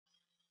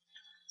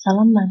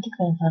Salam, məntiq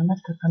və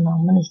informatika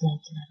kanalımın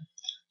izləyiciləri.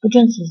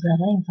 Bugün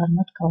sizlərə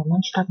informatika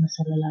olan kitab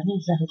məsələlərini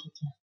izah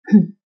edəcəm.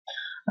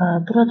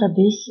 Burada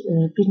biz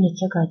bir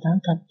neçə qaydanı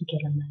tətbiq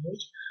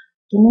etməliyik.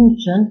 Bunun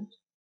üçün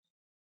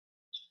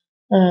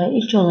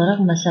ilk olaraq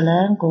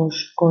məsələlərin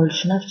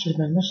qoyuluşuna fikir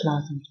vermək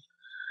lazımdır.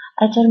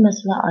 Əgər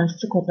məsələ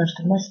ayrıcı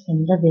kodlaşdırma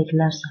sistemində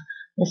verilərsə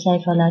və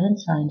səhifələrin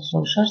sayını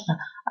soruşarsa,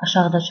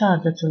 aşağıdakı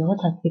ardıcılığı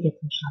tətbiq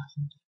etmək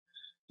lazımdır.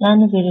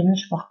 Yəni,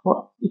 verilmiş bu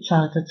 3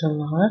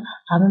 ardıcılığı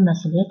həmin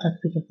məsələyə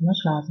tətbiq etmək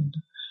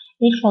lazımdır.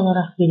 İlk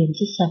olaraq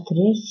birinci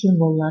sətri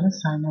simvolların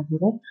sayına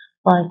vurub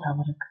bayt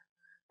alırıq.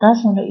 Daha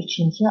sonra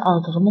ikinci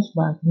aldığımız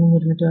baytı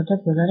 1024'ə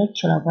bölərək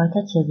kilobayta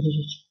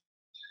çeviririk.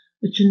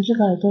 Üçüncü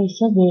qayda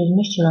isə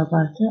verilmiş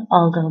kilobaytı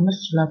aldığımız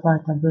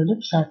kilobayta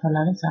bölüb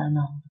səhifələrin sayını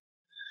alırıq.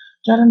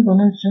 Gəlin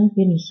bunun üçün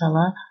bir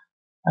misala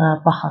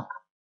baxaq.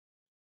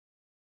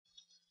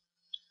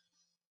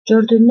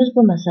 Gördüyümüz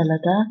bu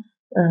məsələdə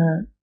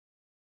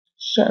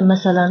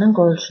məsələnin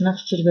qoyuluşuna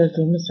fikir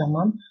verdiyimiz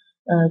zaman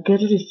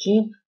görürük ki,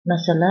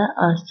 məsələ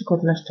ayrıcı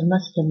kodlaşdırma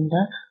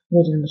sistemində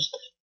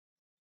verilmişdir.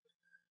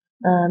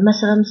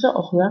 Məsələmizi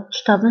oxuyaq.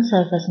 Kitabın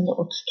səhifəsində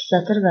 32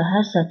 sətr və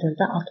hər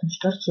sətirdə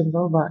 64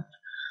 simvol vardır.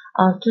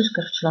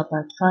 640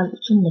 kilobayt fayl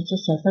üçün neçə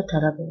səhifə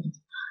tələb olunur?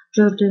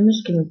 Gördüyümüz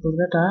kimi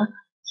burada da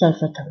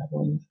səhifə tələb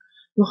olunur.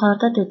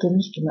 Yuxarıda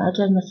dediyimiz kimi,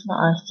 əgər məsələ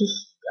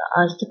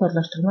ayrıcı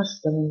kodlaşdırma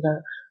sistemində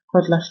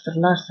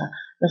kodlaşdırılarsa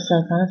və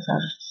səhifənin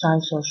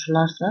sayı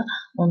soruşularsa,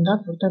 onda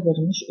burada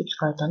verilmiş 3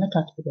 qaydanı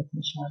tətbiq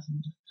etmək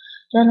lazımdır.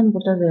 Gəlin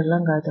burada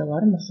verilən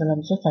qaydaları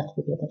məsələmizə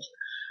tətbiq edək.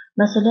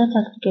 Məsələyə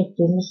tətbiq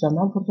etdiyimiz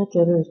zaman burada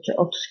görürük ki,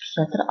 32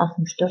 sətr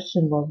 64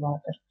 simvol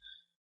vardır.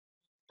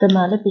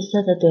 Deməli, bizdə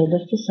də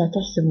deyilir ki,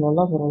 sətr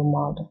simvolla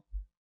vurulmalıdır.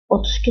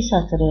 32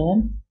 sətrin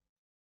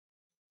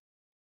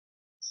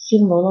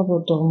simvola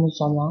vurduğumuz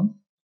zaman,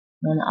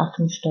 yəni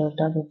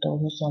 64'ə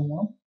vurduğumuz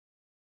zaman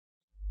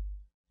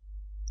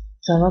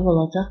cavab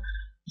olacaq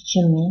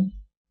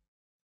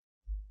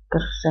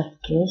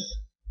 2048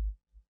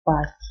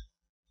 bayt.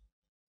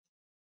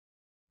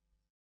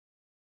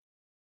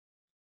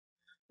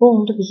 Bu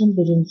oldu bizim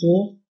birinci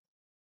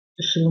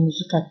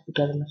üsulumuzu tətbiq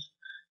etmək.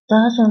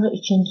 Daha sonra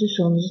ikinci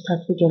üsulumuzu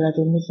tətbiq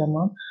etdiyimiz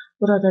zaman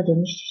burada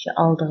demişdik ki,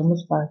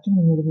 aldığımız baytı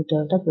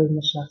 1024'ə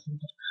bölmək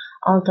lazımdır.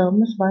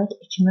 Aldığımız bayt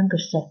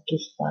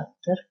 2048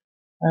 baytdır.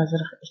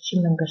 Yazırıq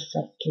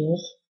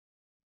 2048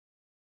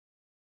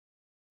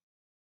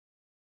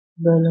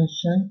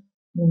 bölünsün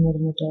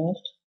 1024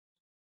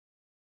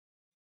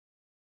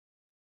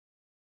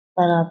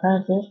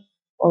 bərabərdir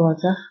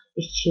olacaq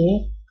 2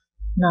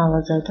 nə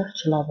alacaqdıq?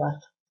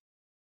 Kilobayt.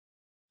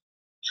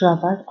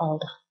 Kilobayt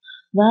aldıq.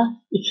 Və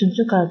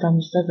üçüncü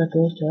qaydamızda da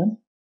deyir ki,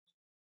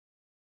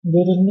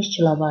 verilmiş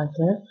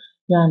kilobaytı,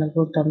 yəni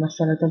burada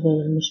məsələdə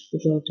verilmiş bu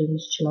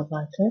gördüyümüz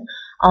kilobaytı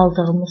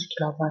aldığımız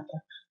kilobayta,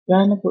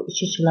 yəni bu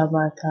 2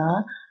 kilobayta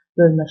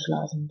bölmək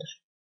lazımdır.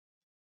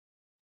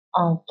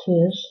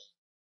 640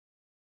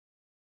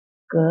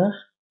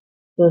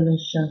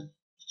 bölünsün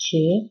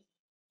 2,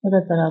 o da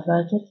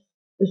bərabərdir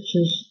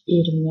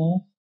 320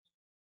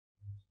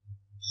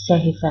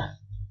 səhifə.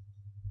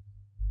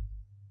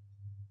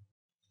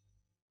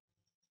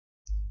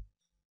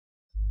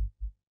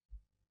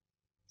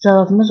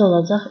 Cavabımız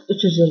olacaq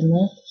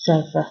 320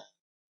 səhifə.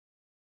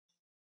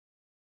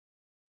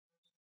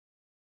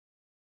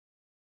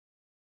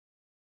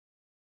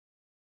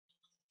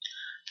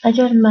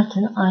 Əgər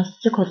mətn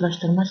ayrıcı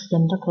kodlaşdırma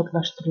sistemində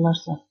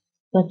kodlaşdırılarsa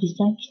və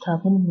bizdən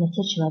kitabın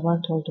neçə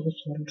kilobayt olduğu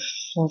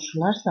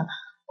soruşularsa,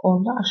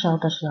 onda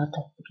aşağıdakıları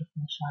tətbiq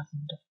etmək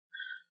lazımdır.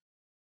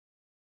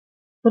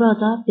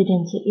 Burada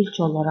birinci ilk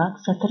olaraq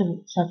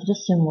sətri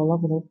simvola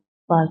vurub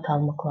bayt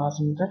almaq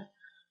lazımdır.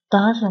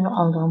 Daha sonra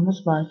aldığımız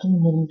baytı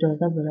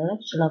 1024'ə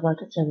bölərək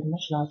kilobayta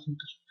çevirmək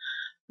lazımdır.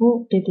 Bu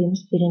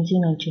dediyimiz birinci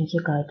ilə ikinci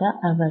qayda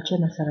əvvəlki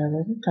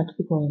məsələlərdə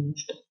tətbiq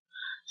olunmuşdur.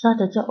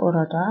 Sadəcə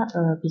orada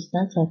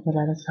bizdən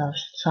səhifələrin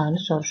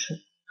sayını soruşur.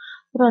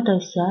 Burada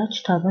isə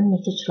kitabın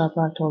neçə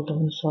kilobayt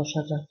olduğunu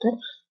soruşacaqdır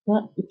və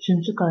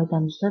üçüncü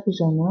qaydamızda biz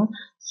onu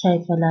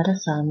səhifələrin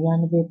sayını,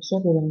 yəni bizə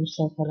verilmiş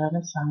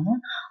səhifələrin sayını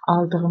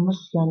aldığımız,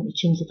 yəni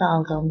ikincidə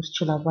aldığımız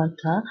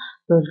kilobayta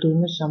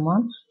böldüyümüz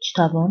zaman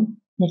kitabın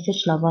neçə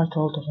kilobayt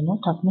olduğunu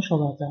tapmış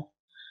olacaq.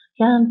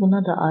 Yəni buna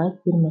da aid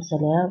bir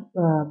məsələyə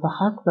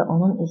baxaq və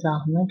onun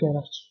izahını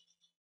görək.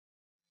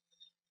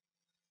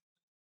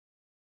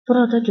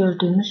 Burada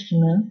gördüyümüz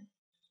kimi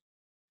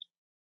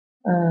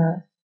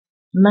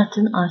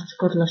mətn ayrıcı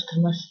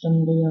kodlaşdırma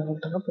sistemində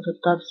yığıldığı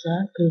burada bizə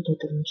qeyd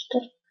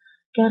edilmişdir.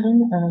 Gəlin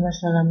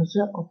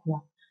məsələmizi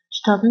oxuyaq.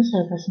 Kitabın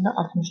səhifəsində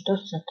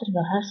 64 sətr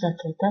və hər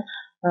sətirdə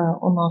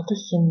 16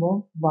 simvol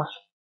var.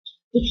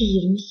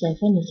 320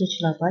 səhifə neçə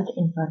kilobayt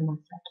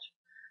informasiyadır.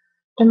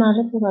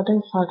 Deməli, burada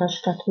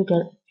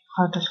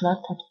yuxarıdakıları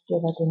tətbiq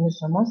etdiyimiz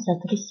zaman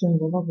sətri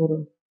simvola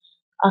vurur.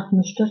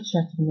 64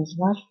 sətrimiz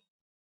var.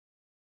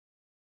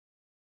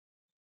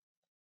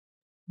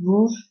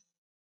 Vur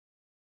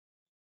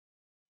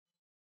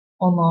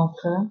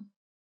 16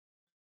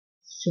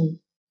 sim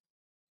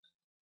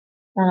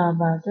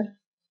bərabərdir.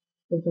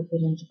 Burada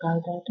birinci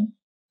qaydaydı.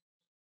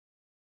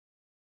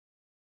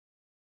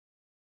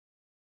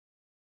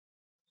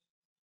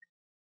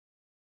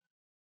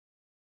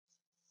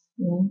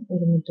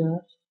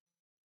 1024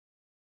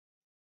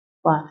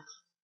 byte.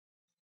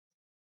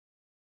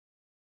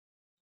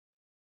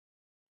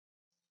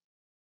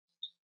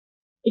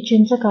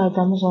 İkinci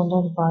qaydamız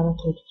ondan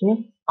ibarət edir ki,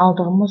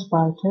 aldığımız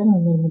baytı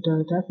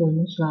 1024'ə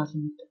bölmək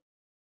lazımdır.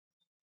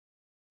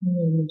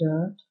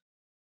 1024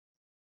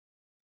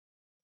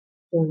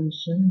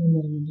 bölünsün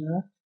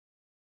 1024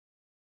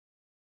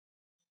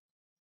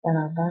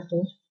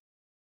 bərabərdir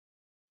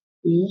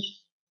 1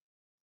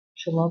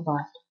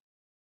 kilobayt.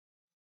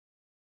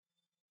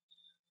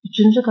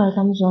 Üçüncü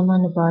qaydamız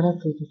ondan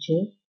ibarət edir ki,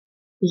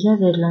 bizə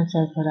verilən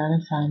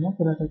səhifələrin sayını,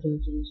 burada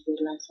gördüyümüz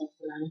verilən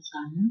səhifələrin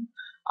sayını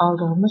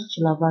aldığımız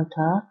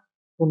kilobayta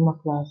vurmaq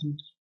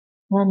lazımdır.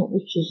 Yəni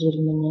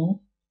 320'ni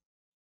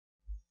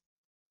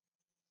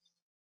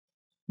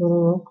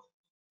vururuq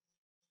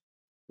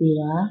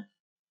 1'ə,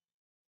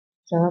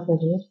 cavab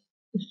edir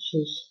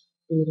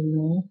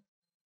 320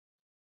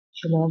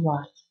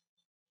 kilobayt.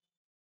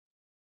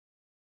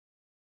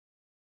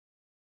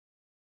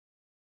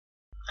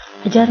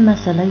 Əgər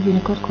məsələ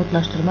Unicode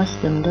kodlaşdırma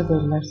sistemində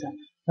verilərsə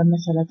və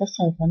məsələdə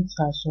səhifənin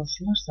sayı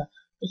soruşularsa,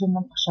 o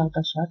zaman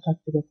aşağıdaşları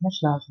tətbiq etmək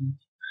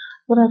lazımdır.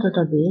 Burada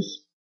da biz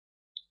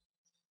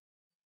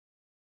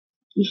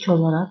ilk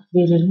olaraq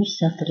verilmiş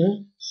sətri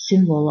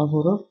simvola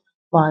vurub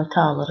baytı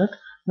alırıq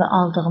və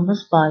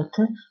aldığımız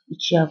baytı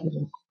 2'yə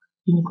vururuq.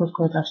 Unicode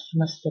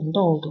kodlaşdırma sistemində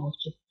olduğu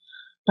gibi.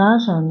 Daha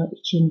sonra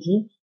ikinci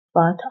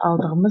bayt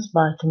aldığımız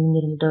baytı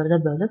 1024'ə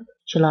bölüb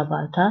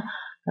kilobayta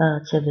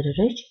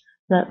çeviririk.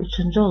 Və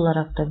üçüncü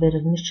olaraq da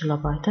verilmiş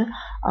kilobaytı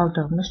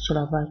aldığımız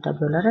kilobayta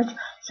bölərək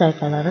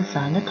səhifələrin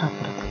sayını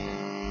tapırıq.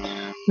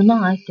 Buna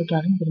aid də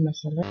gəlin bir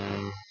məsələ.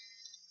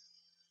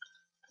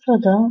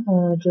 Burada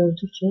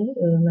gördük ki,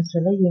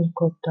 məsələ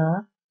Unicode'da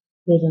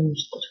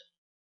verilmişdir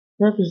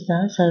və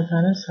bizdən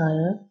səhifənin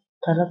sayı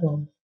tələb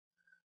olunur.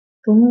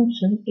 Bunun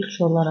üçün ilk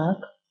olaraq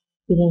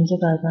birinci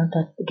qaydanı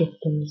tətbiq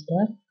etdiyimizdə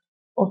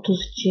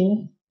 32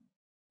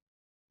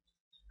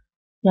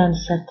 yəni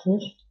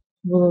sətr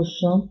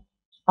vurulsun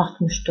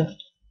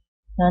 64.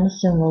 Yəni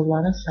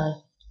simvolların sayı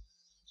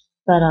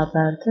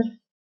bərabərdir.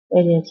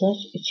 Eləyəcək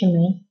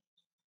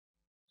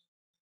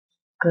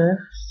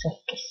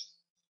 2048.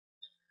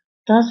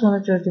 Daha sonra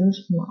gördüyümüz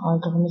kimi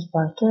aldığımız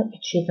baytı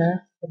 2'də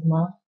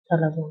vurmaq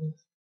tələb olunur.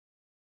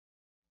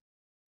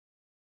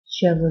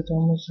 2'yə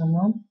vurduğumuz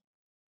zaman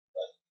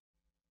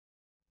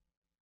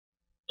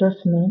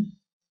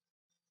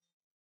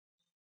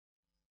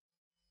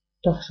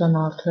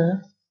 4096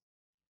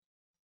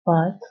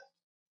 bayt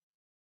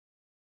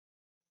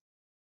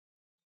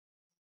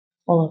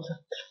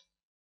olacaqdır.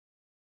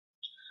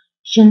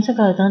 İkinci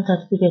qaydanı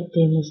tətbiq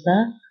etdiyimizdə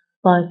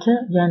baytı,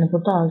 yəni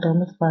burada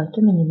aldığımız baytı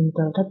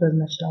 1024'ə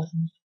bölmək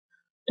lazımdır.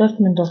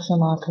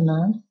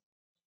 4096'dan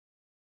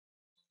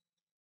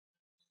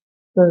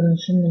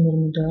bölünsün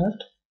 1024.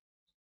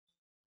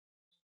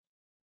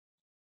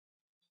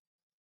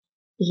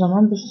 Bu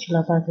zaman biz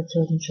kilobayta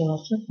çevirmiş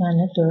olacaq,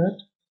 yəni 4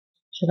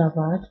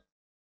 kilobayt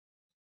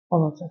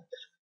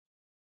olacaqdır.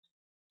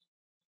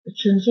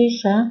 Üçüncü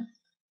isə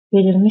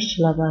verilmiş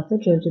kilobaytı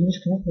gördüyümüz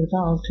kimi burada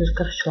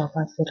 640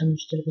 kilobayt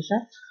verilmişdir bizə.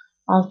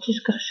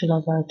 640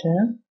 kilobaytı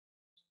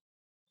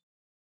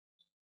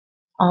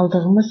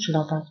aldığımız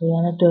kilobaytı,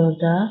 yəni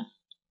 4'ə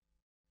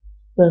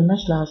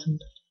bölmək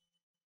lazımdır.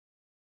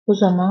 Bu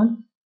zaman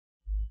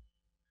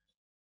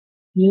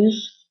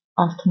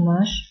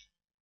 160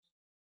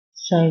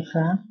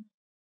 səhifə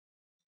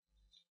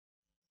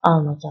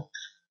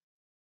alınacaqdır.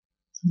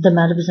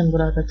 Deməli bizim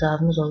burada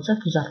cavabımız olacaq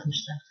 160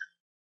 səhifə.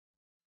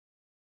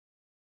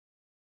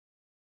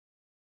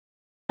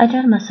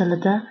 Əgər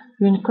məsələdə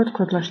Unicode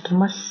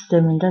kodlaşdırma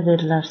sistemində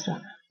verilərsə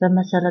və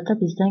məsələdə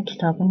bizdən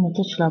kitabın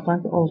neçə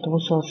kilobayt olduğu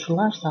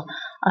soruşularsa,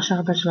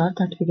 aşağıdakıları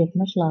tətbiq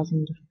etmək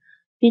lazımdır.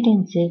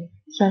 Birinci,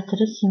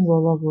 sətri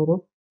simvola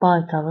vurub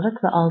bayt alırıq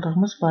və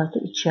aldığımız baytı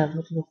 2'yə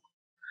vururuq.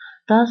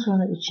 Daha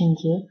sonra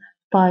ikinci,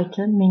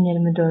 baytı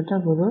 1024'ə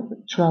vurub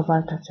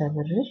kilobayta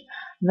çeviririk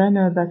və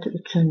növbəti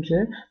üçüncü,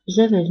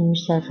 bizə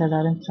verilmiş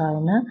səhifələrin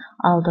sayını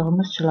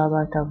aldığımız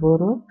kilobayta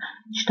vurub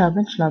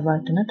kitabın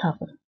kilobaytını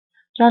tapırıq.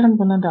 Gəlin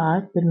buna da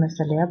aid bir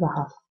məsələyə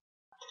baxaq.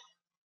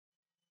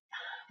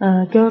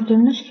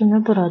 Gördüyünüz kimi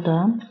burada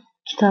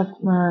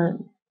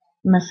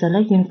məsələ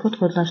Unicode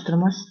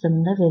kodlaşdırma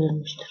sistemində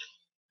verilmişdir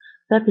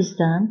və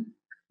bizdən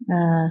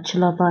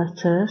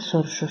kilobaytı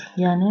soruşur.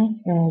 Yəni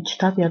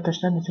kitab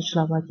yaddaşda neçə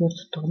kilobayt yer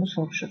tutduğunu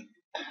soruşur.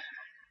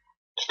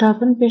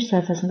 Kitabın bir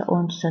səhifəsində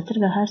 12 sətr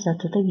və hər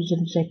sətirdə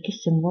 128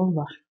 simvol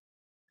var.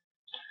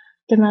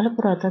 Deməli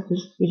burada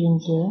biz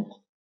birinci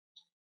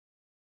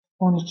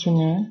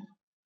 12'ni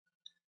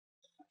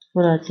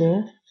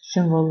vuracağıq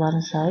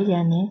simvolların sayı,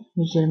 yəni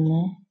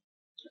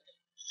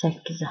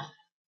 128'ə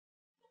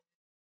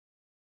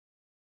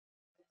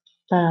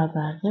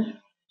bərabərdir.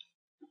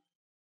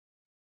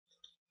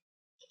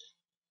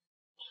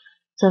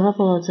 Cavab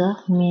olacaq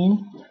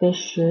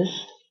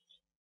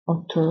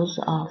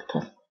 1536.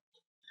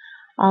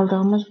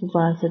 Aldığımız bu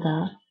baytı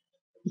da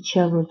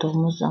 2'yə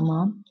vurduğumuz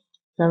zaman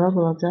cavab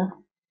olacaq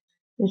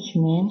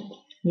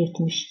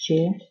 3072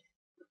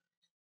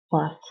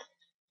 bayt.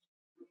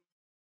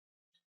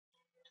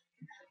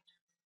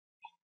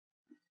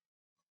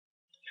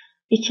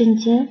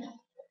 İkinci,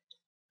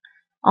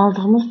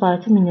 aldığımız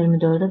baytı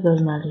 1024'ə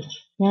bölməliyik.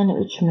 Yəni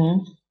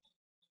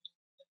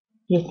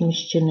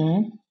 3072-ni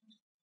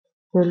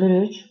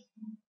bölürük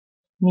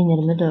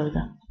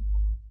 1024'ə.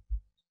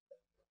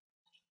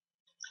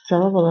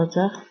 Cavab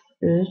olacaq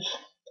 3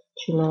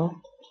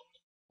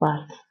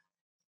 kilobayt.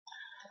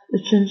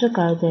 Üçüncü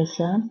qayda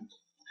isə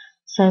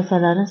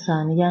səhifələrin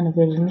sayını, yəni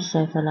verilmiş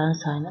səhifələrin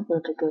sayını,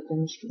 burada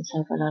gördüyümüz kimi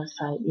səhifələrin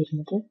sayı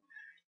 20'dir.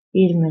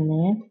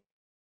 20'ni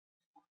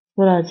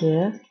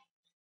vuracağıq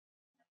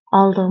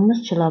aldığımız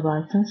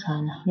kilobaytın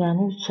sayına,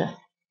 yəni 3'ə.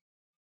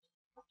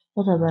 O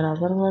da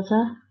bərabər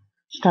olacaq.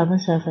 Kitabın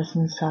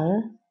səhifəsinin sayı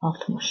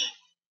 60.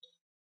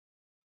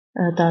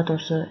 Daha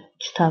doğrusu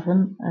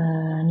kitabın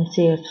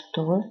neçə yer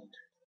tutduğu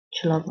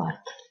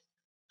kilobayt.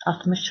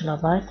 60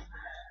 kilobayt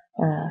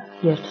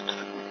yer tutur.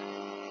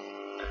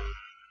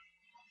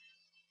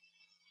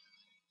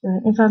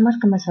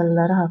 İnformatika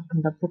məsələləri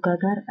haqqında bu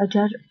qədər.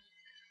 Əgər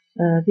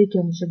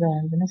videomuzu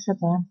bəyəndinizsə,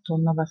 bəyən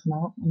butonuna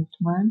basmağı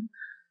unutmayın.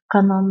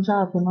 Kanalımıza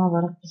abone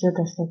olaraq bizə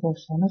destek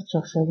olsanız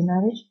çox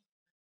sevinərik.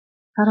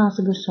 Hər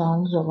hansı bir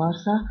sualınız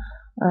olarsa,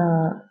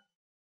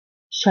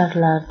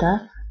 şərhlərdə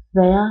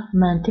və ya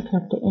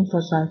məntiq.info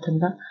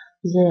saytında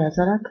bizə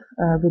yazaraq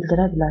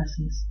bildirə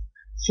bilərsiniz.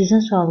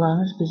 Sizin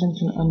suallarınız bizim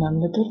üçün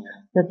önəmlidir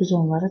və biz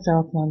onları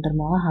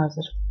cavablandırmağa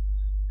hazırıq.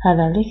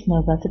 Hələlik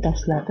növbəti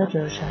dərslərdə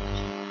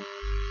görüşərik.